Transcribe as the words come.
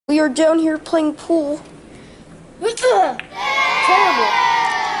We are down here playing pool. Terrible.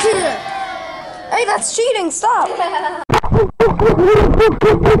 Hey, that's cheating. Stop.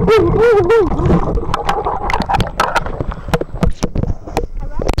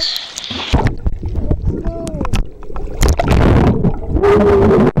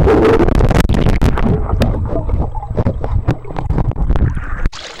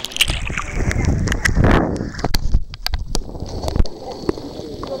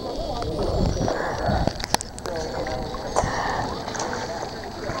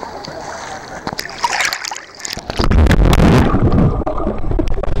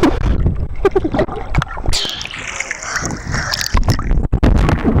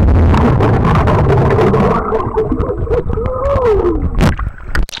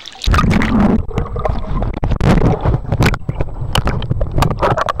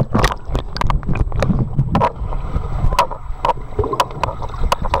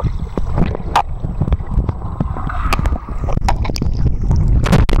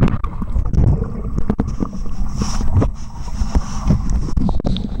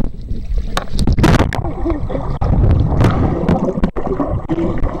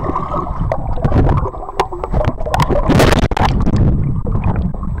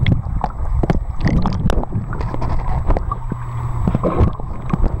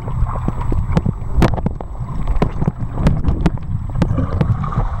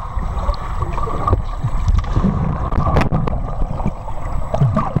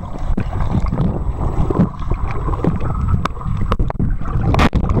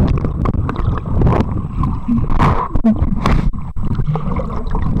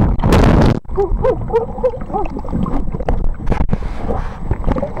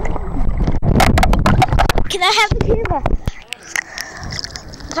 Can I have a camera?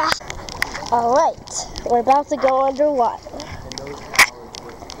 Alright, we're about to go underwater.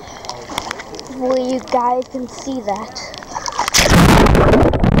 Well, you guys can see that.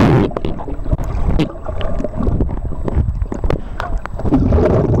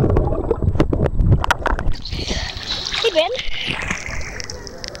 Hey, Ben.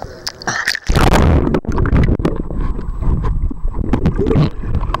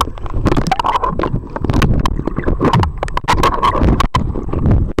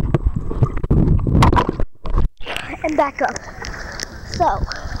 And back up. So,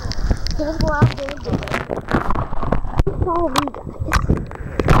 here's what I'm going to do. Follow me, guys.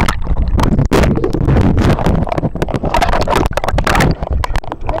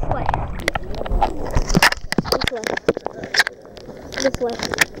 This way. This way. This way.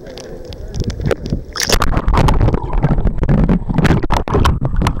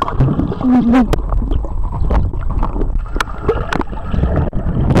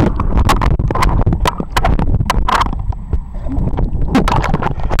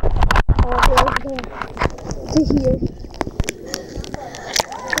 To here.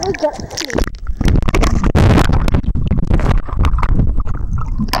 We got to.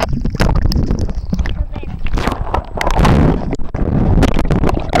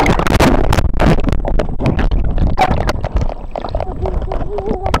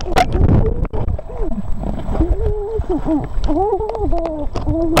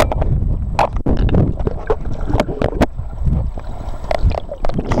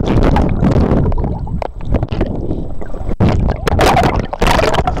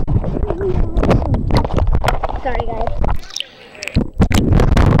 Sorry, guys.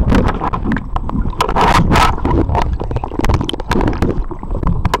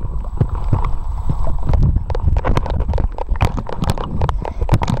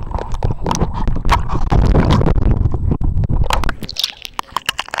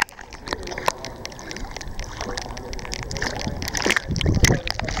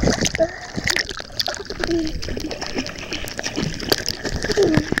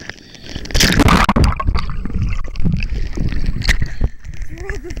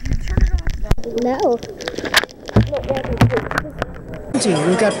 No.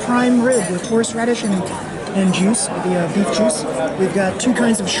 We've got prime rib with horseradish and juice, the beef juice. We've got two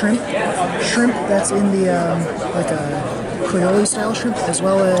kinds of shrimp. Shrimp that's in the like a Creole style shrimp, as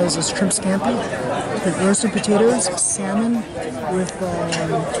well as a shrimp scampi. With roasted potatoes, salmon with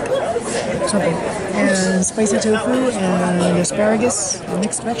something, and spicy tofu and asparagus and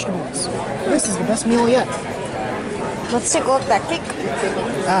mixed vegetables. This is the best meal yet. Let's take a look at that cake.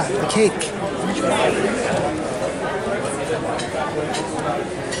 Ah, the cake.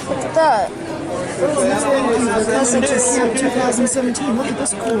 Look at that. That's like 2017. Look at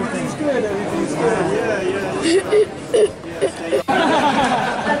this cool thing.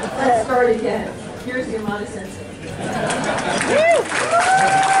 Let's start again. Here's your modest sense.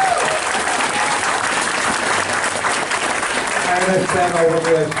 time I want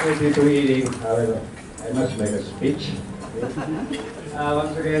to eating, however, I must make a speech.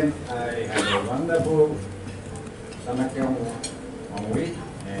 Once again, I have a wonderful summer camp on week,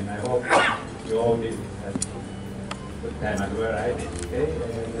 and I hope you all did a good time as well. I did. Okay?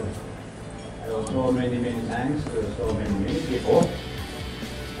 And I also many thanks to so many people.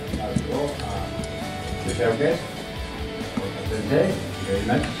 And also, special guest, thank you very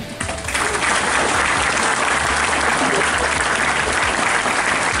much.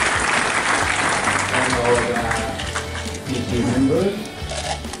 All the PC members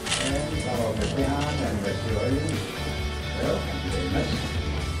and some of the Behan and Western. Well, thank you very much.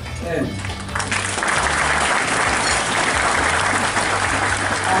 And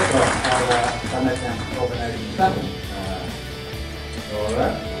also our Summer Camp organizing staff.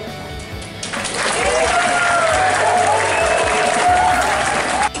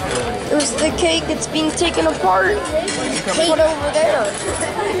 There's the cake. It's being taken apart. Put over there.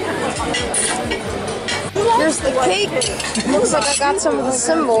 Here's the cake. Looks like I got some of the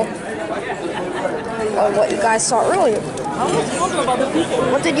symbol of what you guys saw earlier.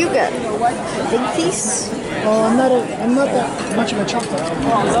 What did you get? Big piece? Oh, I'm not that much of a chocolate.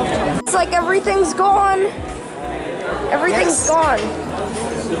 It's like everything's gone. Everything's gone.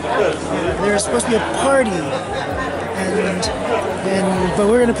 There's supposed to be a party, but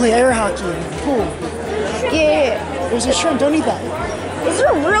we're gonna play air hockey in the pool. Yeah. There's a shrimp. Don't eat that. Is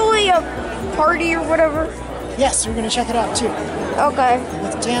there really a party or whatever? Yes, we're gonna check it out too. Okay.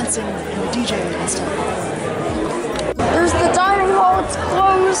 With dancing and DJ and stuff. There's the dining hall. It's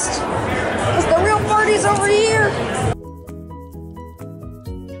closed.